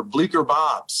Village or Bleecker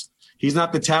Bob's. He's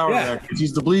not the Tower Records.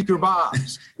 He's the Bleecker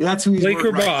Bob's. That's who he's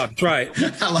Bleecker Bob's, right.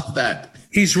 I love that.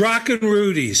 He's rockin'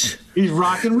 Rudy's. He's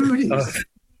rockin' Rudy's.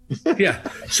 Yeah.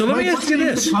 So let me ask you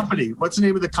this. What's the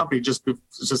name of the company? Just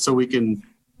so we can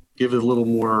give it a little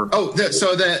more.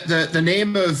 So the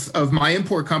name of my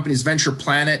import company is Venture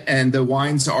Planet, and the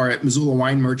wines are at Missoula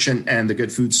Wine Merchant and the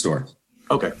Good Food Store.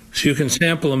 Okay. So you can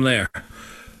sample them there.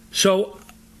 So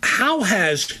how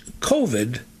has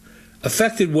COVID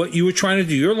affected what you were trying to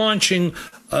do? You're launching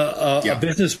a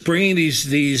business bringing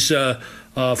these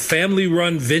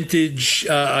family-run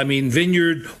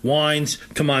vineyard wines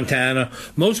to Montana.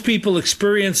 Most people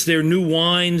experience their new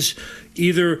wines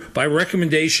either by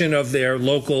recommendation of their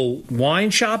local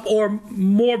wine shop or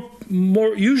more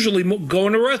usually go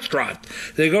in a restaurant.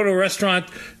 They go to a restaurant,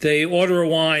 they order a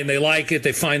wine, they like it,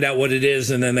 they find out what it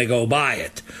is, and then they go buy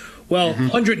it. Well,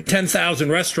 110,000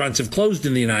 restaurants have closed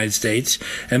in the United States,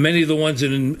 and many of the ones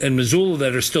in Missoula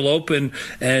that are still open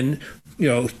and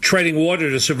treading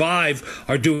water to survive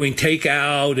are doing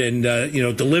takeout and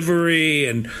delivery,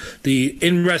 and the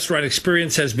in-restaurant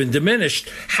experience has been diminished.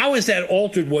 How has that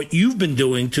altered what you've been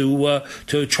doing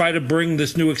to try to bring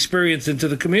this new experience into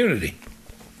the community?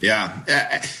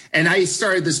 Yeah. And I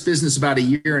started this business about a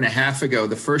year and a half ago.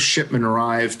 The first shipment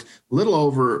arrived a little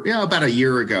over, about a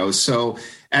year ago. So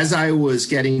as I was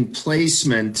getting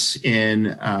placement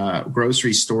in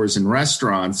grocery stores and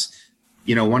restaurants,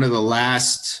 one of the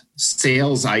last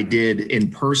sales I did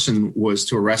in person was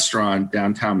to a restaurant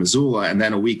downtown Missoula. And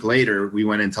then a week later, we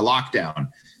went into lockdown.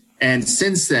 And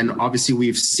since then, obviously,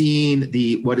 we've seen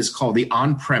what is called the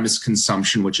on-premise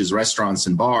consumption, which is restaurants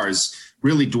and bars,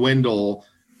 really dwindle,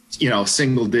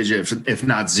 single digit, if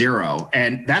not zero.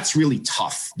 And that's really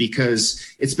tough because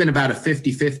it's been about a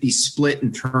 50-50 split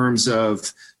in terms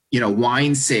of,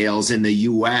 wine sales in the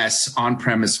U.S.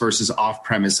 on-premise versus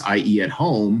off-premise, i.e. at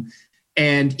home.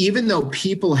 And even though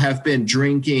people have been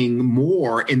drinking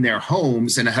more in their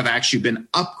homes and have actually been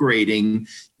upgrading,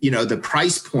 the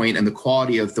price point and the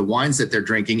quality of the wines that they're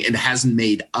drinking, it hasn't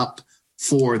made up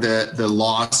for the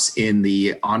loss in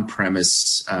the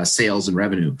on-premise sales and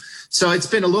revenue. So it's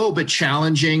been a little bit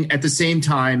challenging. At the same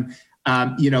time,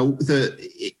 I'm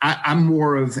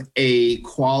more of a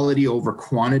quality over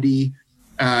quantity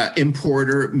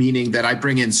importer, meaning that I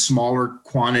bring in smaller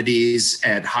quantities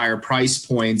at higher price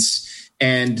points.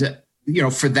 And,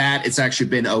 for that, it's actually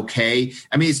been okay.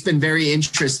 I mean, it's been very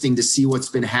interesting to see what's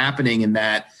been happening in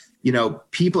that,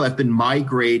 people have been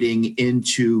migrating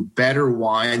into better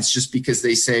wines just because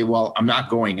they say, well, I'm not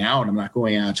going out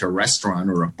to a restaurant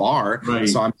or a bar. Right.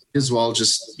 So I might as well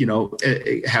just,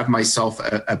 have myself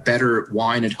a better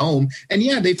wine at home. And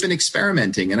they've been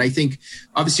experimenting. And I think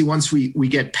obviously once we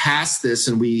get past this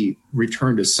and we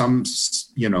return to some,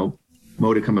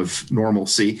 modicum of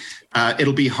normalcy,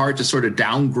 it'll be hard to sort of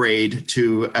downgrade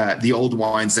to the old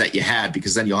wines that you had,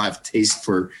 because then you'll have taste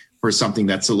for something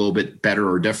that's a little bit better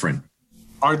or different.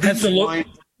 Are these wines?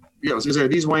 Yeah, I was going to say, are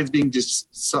these wines being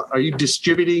are you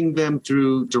distributing them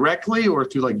through directly or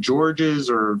through like George's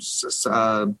or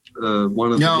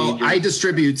one of the? No, I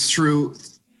distribute through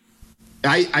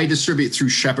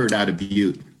Shepherd out of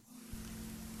Butte.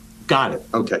 Got it.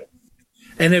 Okay.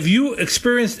 And have you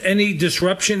experienced any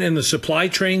disruption in the supply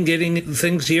chain getting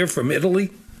things here from Italy?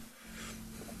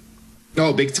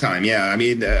 Oh, big time. Yeah. I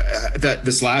mean,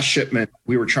 this last shipment,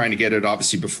 we were trying to get it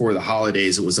obviously before the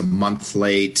holidays. It was a month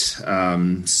late.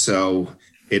 So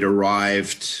it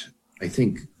arrived, I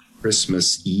think,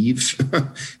 Christmas Eve.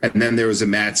 And then there was a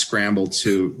mad scramble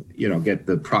to, get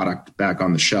the product back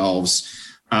on the shelves.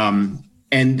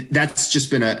 And that's just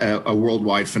been a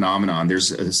worldwide phenomenon.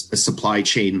 There's a supply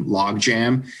chain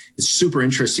logjam. It's super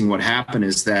interesting. What happened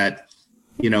is that,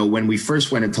 when we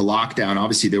first went into lockdown,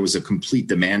 obviously there was a complete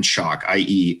demand shock,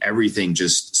 i.e. everything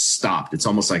just stopped. It's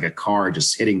almost like a car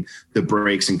just hitting the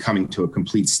brakes and coming to a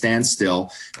complete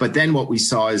standstill. But then what we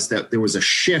saw is that there was a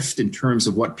shift in terms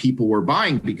of what people were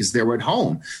buying because they were at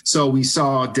home. So we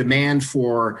saw demand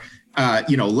for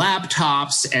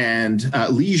laptops and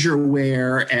leisure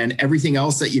wear and everything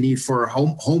else that you need for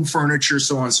home furniture,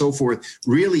 so on and so forth,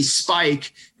 really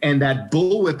spike. And that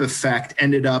bullwhip effect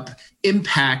ended up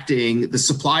impacting the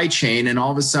supply chain. And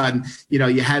all of a sudden,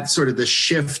 you had sort of the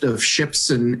shift of ships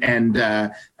and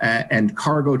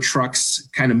cargo trucks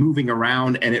kind of moving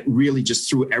around, and it really just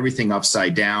threw everything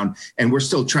upside down. And we're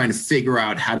still trying to figure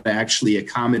out how to actually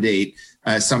accommodate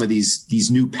some of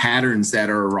these new patterns that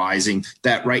are arising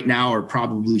that right now are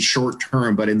probably short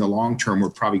term, but in the long term, we're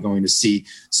probably going to see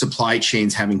supply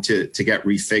chains having to get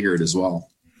refigured as well.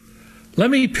 Let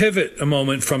me pivot a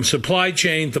moment from supply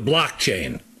chain to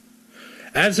blockchain.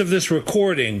 As of this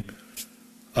recording,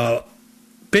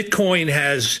 Bitcoin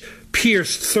has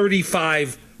pierced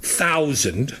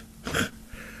 35,000.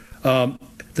 The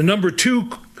number 2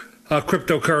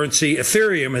 cryptocurrency,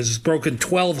 Ethereum, has broken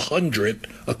 1,200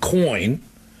 a coin.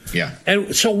 Yeah.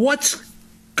 And so what's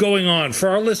going on for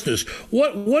our listeners?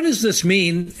 What does this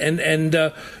mean? And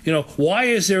why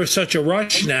is there such a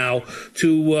rush now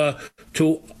to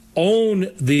own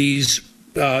these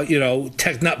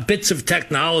bits of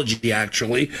technology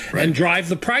actually, right, and drive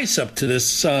the price up to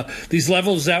these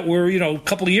levels that were, a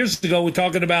couple of years ago we're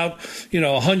talking about,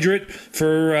 100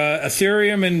 for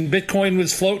Ethereum, and Bitcoin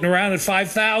was floating around at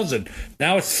 5,000.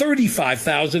 Now it's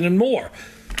 35,000 and more.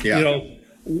 Yeah.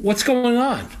 What's going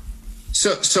on?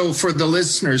 So for the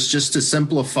listeners, just to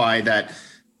simplify that,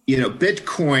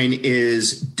 Bitcoin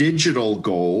is digital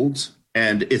gold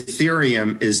and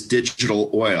Ethereum is digital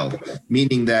oil,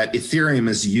 meaning that Ethereum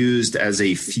is used as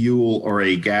a fuel or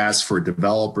a gas for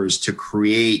developers to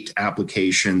create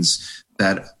applications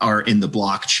that are in the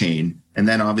blockchain. And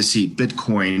then obviously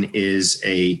Bitcoin is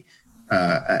a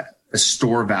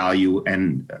store value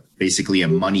and basically a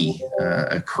money,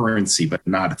 a currency, but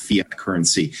not a fiat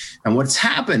currency. And what's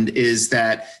happened is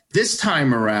that this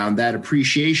time around, that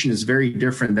appreciation is very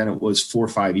different than it was 4 or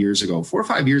 5 years ago. 4 or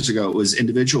 5 years ago, it was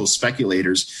individual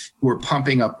speculators who were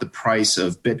pumping up the price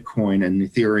of Bitcoin and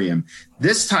Ethereum.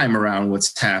 This time around,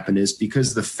 what's happened is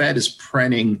because the Fed is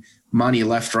printing money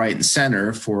left, right, and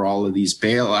center for all of these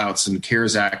bailouts and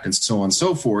CARES Act and so on and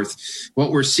so forth,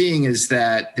 what we're seeing is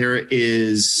that there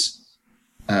is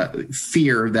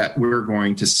fear that we're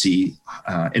going to see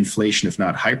inflation, if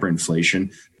not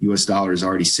hyperinflation. U.S. dollar is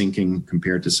already sinking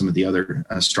compared to some of the other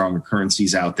stronger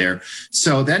currencies out there.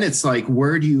 So then it's like,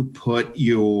 where do you put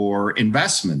your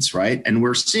investments, right? And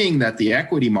we're seeing that the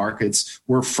equity markets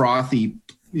were frothy,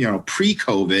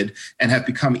 pre-COVID, and have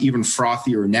become even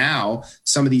frothier now.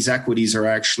 Some of these equities are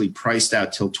actually priced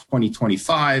out till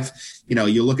 2025.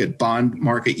 You look at bond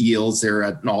market yields, they're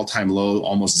at an all-time low,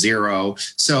 almost zero.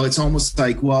 So it's almost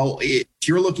like, well, if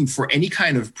you're looking for any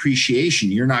kind of appreciation,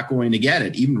 you're not going to get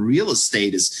it. Even real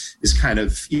estate is kind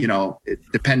of,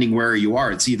 depending where you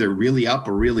are, it's either really up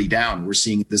or really down. We're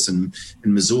seeing this in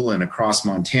Missoula and across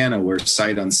Montana, where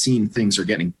sight unseen things are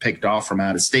getting picked off from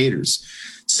out-of-staters.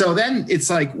 So then it's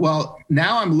like, well,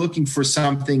 now I'm looking for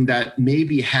something that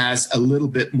maybe has a little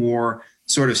bit more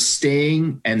sort of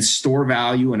staying and store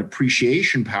value and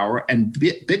appreciation power. And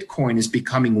Bitcoin is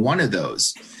becoming one of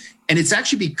those. And it's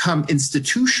actually become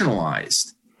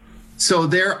institutionalized. So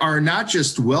there are not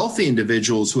just wealthy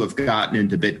individuals who have gotten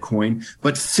into Bitcoin,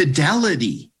 but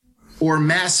Fidelity or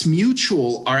Mass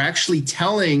Mutual are actually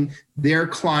telling their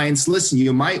clients, listen,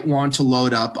 you might want to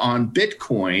load up on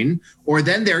Bitcoin, or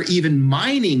then they're even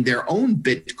mining their own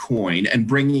Bitcoin and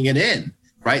bringing it in,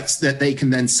 right? So that they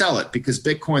can then sell it, because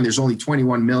Bitcoin, there's only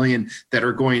 21 million that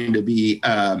are going to be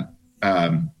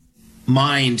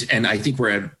mined. And I think we're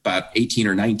at about 18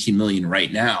 or 19 million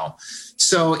right now.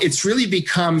 So it's really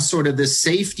become sort of the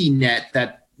safety net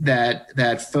that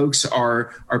folks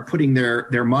are putting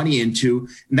their money into.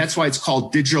 And that's why it's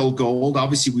called digital gold.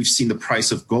 Obviously, we've seen the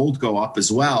price of gold go up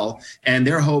as well. And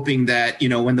they're hoping that,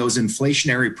 when those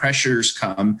inflationary pressures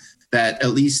come, that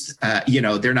at least,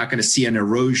 they're not going to see an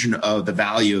erosion of the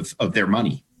value of their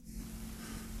money.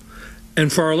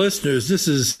 And for our listeners, this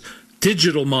is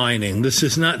digital mining.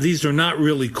 These are not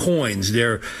really coins.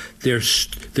 They're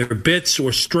bits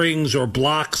or strings or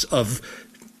blocks of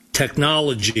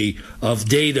technology, of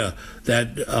data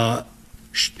that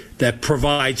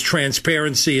provides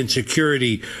transparency and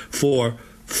security for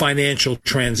financial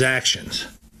transactions.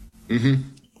 Mm-hmm.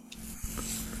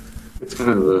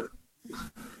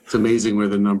 It's amazing where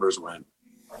the numbers went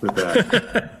with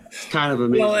that. It's kind of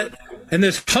amazing. Well, and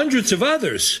there's hundreds of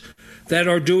others that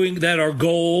are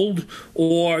gold,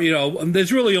 or,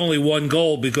 there's really only one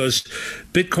goal, because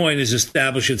Bitcoin has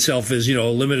established itself as, a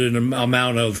limited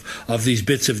amount of these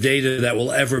bits of data that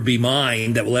will ever be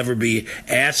mined, that will ever be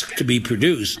asked to be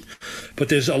produced. But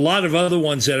there's a lot of other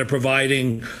ones that are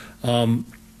providing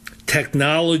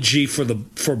technology for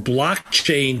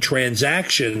blockchain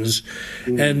transactions.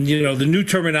 And the new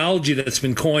terminology that's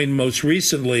been coined most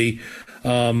recently,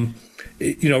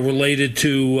 related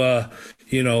to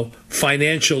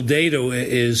financial data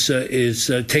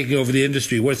is taking over the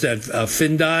industry. What's that?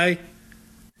 FinDi?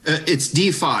 It's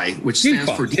DeFi, which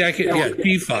stands for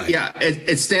DeFi. Yeah,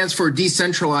 it stands for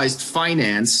decentralized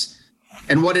finance.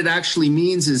 And what it actually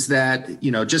means is that,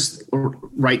 just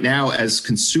right now as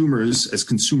consumers, as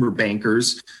consumer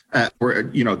bankers, we're,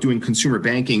 doing consumer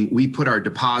banking, we put our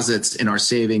deposits in our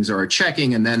savings or our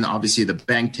checking, and then obviously the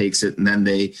bank takes it and then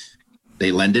they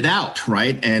lend it out,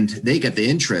 right? And they get the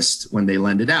interest when they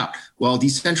lend it out. Well,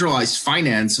 decentralized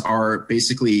finance are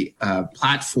basically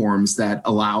platforms that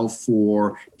allow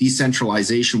for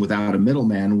decentralization without a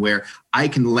middleman, where I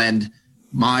can lend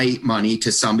my money to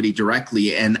somebody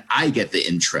directly and I get the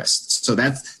interest. So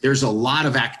there's a lot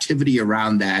of activity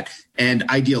around that. And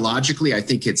ideologically, I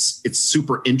think it's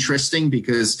super interesting,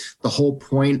 because the whole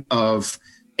point of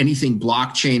anything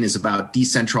blockchain is about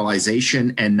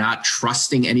decentralization and not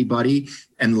trusting anybody,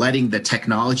 and letting the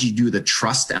technology do the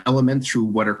trust element through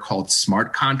what are called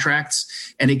smart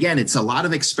contracts. And again, it's a lot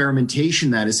of experimentation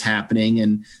that is happening.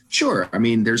 And sure,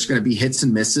 there's going to be hits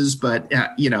and misses, but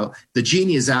the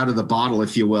genie is out of the bottle,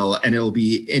 if you will, and it'll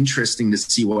be interesting to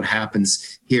see what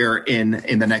happens here in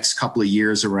the next couple of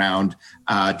years around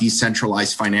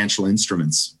decentralized financial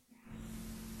instruments.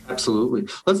 Absolutely.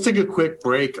 Let's take a quick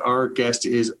break. Our guest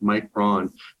is Mike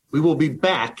Braun. We will be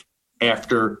back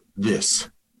after this.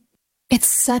 It's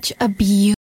such a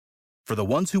beauty. For the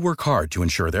ones who work hard to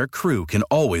ensure their crew can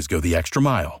always go the extra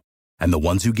mile, and the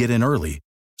ones who get in early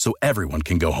so everyone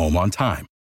can go home on time,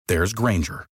 there's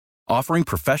Grainger, offering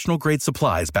professional-grade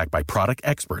supplies backed by product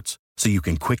experts, so you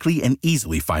can quickly and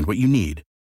easily find what you need.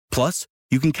 Plus,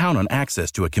 you can count on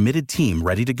access to a committed team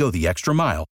ready to go the extra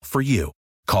mile for you.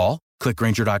 Call, click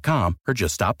Grainger.com, or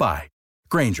just stop by.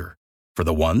 Grainger, for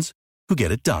the ones who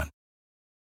get it done.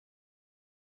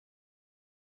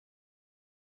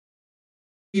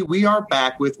 We are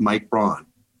back with Mike Braun.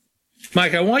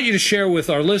 Mike, I want you to share with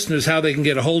our listeners how they can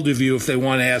get a hold of you if they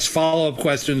want to ask follow-up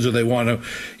questions, or they want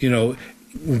to,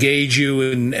 engage you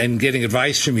in getting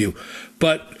advice from you.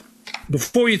 But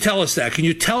before you tell us that, can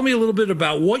you tell me a little bit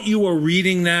about what you are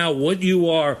reading now, what you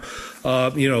are,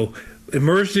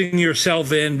 immersing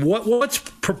yourself in, what's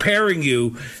preparing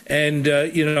you and,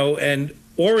 and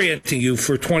orienting you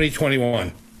for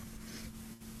 2021?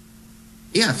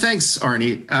 Yeah, thanks,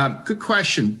 Arnie. Good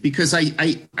question, because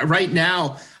I right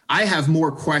now I have more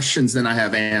questions than I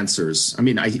have answers.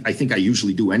 I think I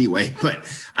usually do anyway, but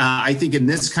I think in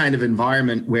this kind of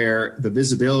environment where the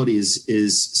visibility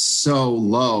is so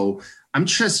low, I'm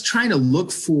just trying to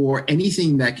look for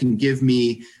anything that can give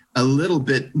me a little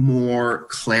bit more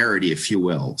clarity, if you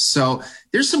will. So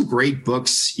there's some great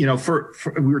books, we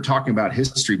were talking about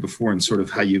history before, and sort of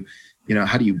how do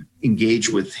you engage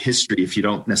with history if you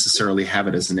don't necessarily have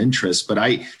it as an interest? But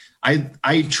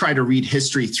I try to read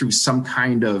history through some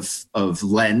kind of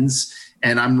lens.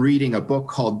 And I'm reading a book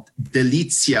called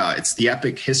Delizia. It's the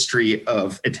epic history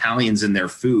of Italians and their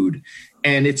food.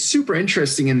 And it's super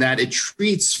interesting in that it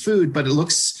treats food, but it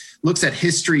looks at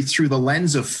history through the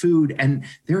lens of food. And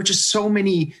there are just so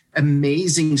many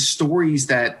amazing stories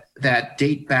that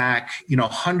date back,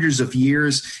 hundreds of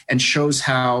years, and shows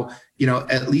how,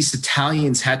 at least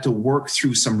Italians had to work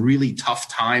through some really tough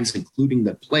times, including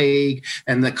the plague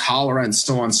and the cholera and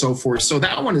so on and so forth. So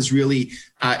that one is really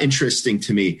interesting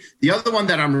to me. The other one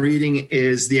that I'm reading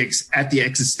is At the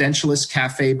Existentialist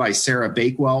Cafe by Sarah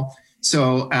Bakewell.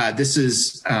 So this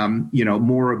is,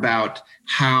 more about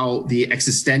how the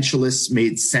existentialists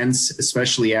made sense,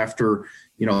 especially after,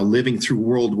 living through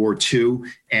World War II.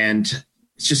 And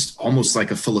it's just almost like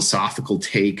a philosophical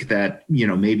take that,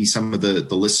 maybe some of the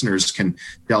listeners can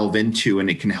delve into,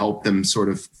 and it can help them sort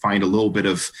of find a little bit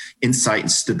of insight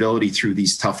and stability through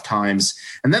these tough times.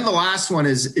 And then the last one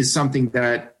is something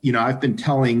that, I've been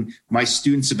telling my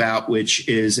students about, which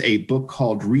is a book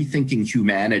called Rethinking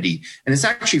Humanity. And it's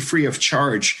actually free of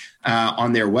charge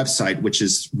on their website, which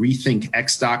is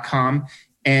rethinkx.com.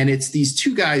 And it's these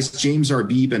two guys, James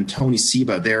Arbib and Tony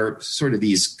Seba. They're sort of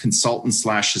these consultants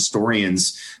 /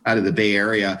 historians out of the Bay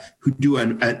Area who do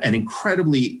an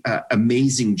incredibly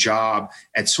amazing job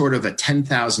at sort of a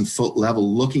 10,000 foot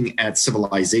level, looking at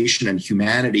civilization and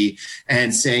humanity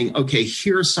and saying, okay,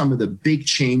 here are some of the big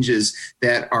changes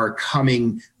that are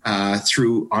coming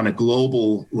through on a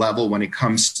global level when it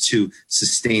comes to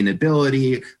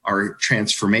sustainability, our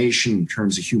transformation in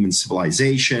terms of human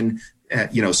civilization,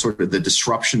 sort of the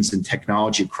disruptions in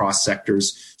technology across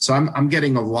sectors. So I'm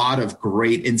getting a lot of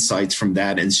great insights from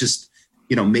that. And it's just,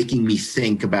 making me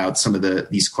think about some of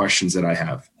these questions that I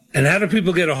have. And how do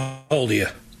people get a hold of you?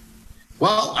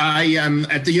 Well, I am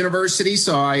at the university,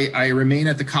 so I remain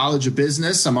at the College of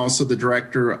Business. I'm also the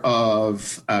director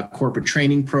of corporate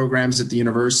training programs at the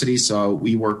university. So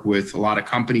we work with a lot of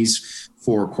companies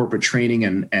for corporate training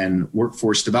and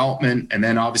workforce development. And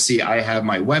then obviously I have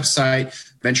my website,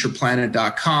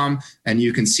 ventureplanet.com, and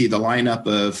you can see the lineup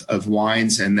of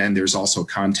wines. And then there's also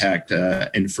contact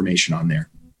information on there.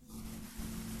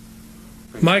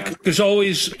 Mike, as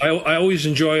always, I always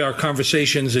enjoy our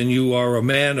conversations, and you are a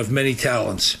man of many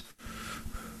talents.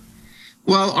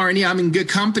 Well, Arnie, I'm in good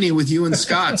company with you and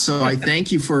Scott, so I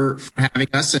thank you for having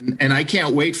us, and I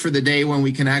can't wait for the day when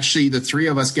we can actually, the three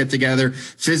of us, get together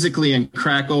physically and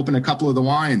crack open a couple of the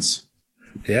wines.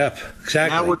 Yep,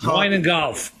 exactly. Now we're talking. Wine and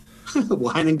golf.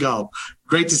 Wine and golf.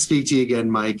 Great to speak to you again,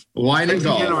 Mike. Wine and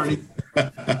golf. Again, Arnie.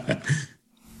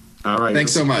 All right.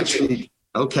 Thanks so much.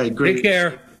 Okay, great. Take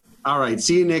care. All right.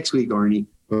 See you next week, Arnie.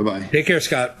 Bye-bye. Take care,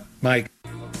 Scott. Mike.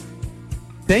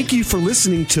 Thank you for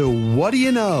listening to What Do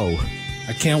You Know?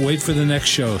 I can't wait for the next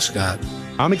show, Scott.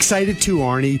 I'm excited too,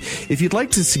 Arnie. If you'd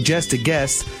like to suggest a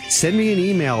guest, send me an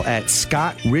email at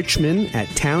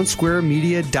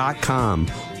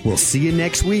scottrichmond@townsquaremedia.com. We'll see you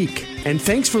next week. And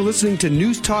thanks for listening to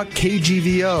News Talk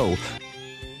KGVO.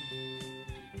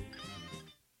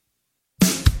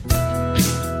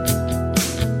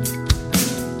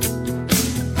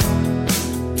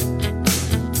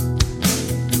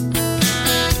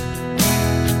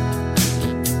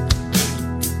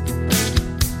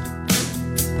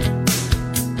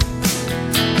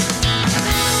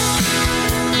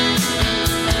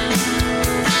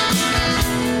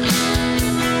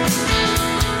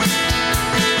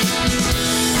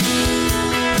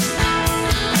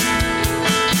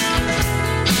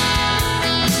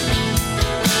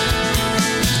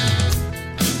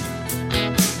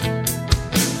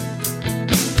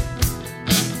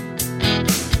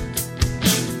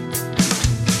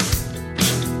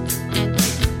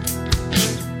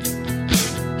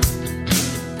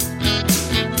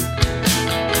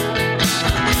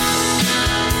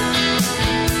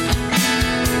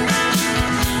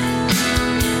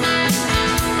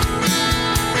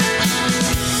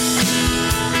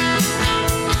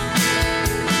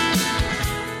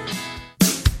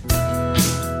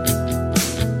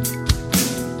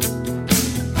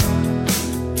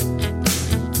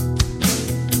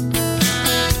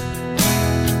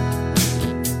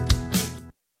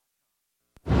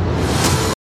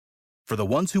 For the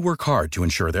ones who work hard to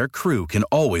ensure their crew can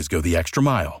always go the extra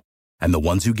mile, and the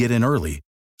ones who get in early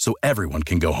so everyone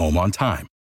can go home on time,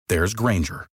 there's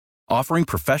Grainger, offering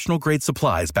professional-grade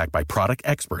supplies backed by product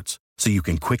experts so you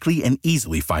can quickly and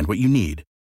easily find what you need.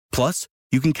 Plus,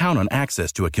 you can count on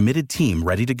access to a committed team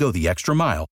ready to go the extra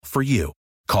mile for you.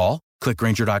 Call, click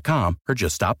Grainger.com, or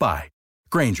just stop by.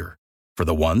 Grainger, for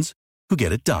the ones who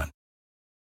get it done.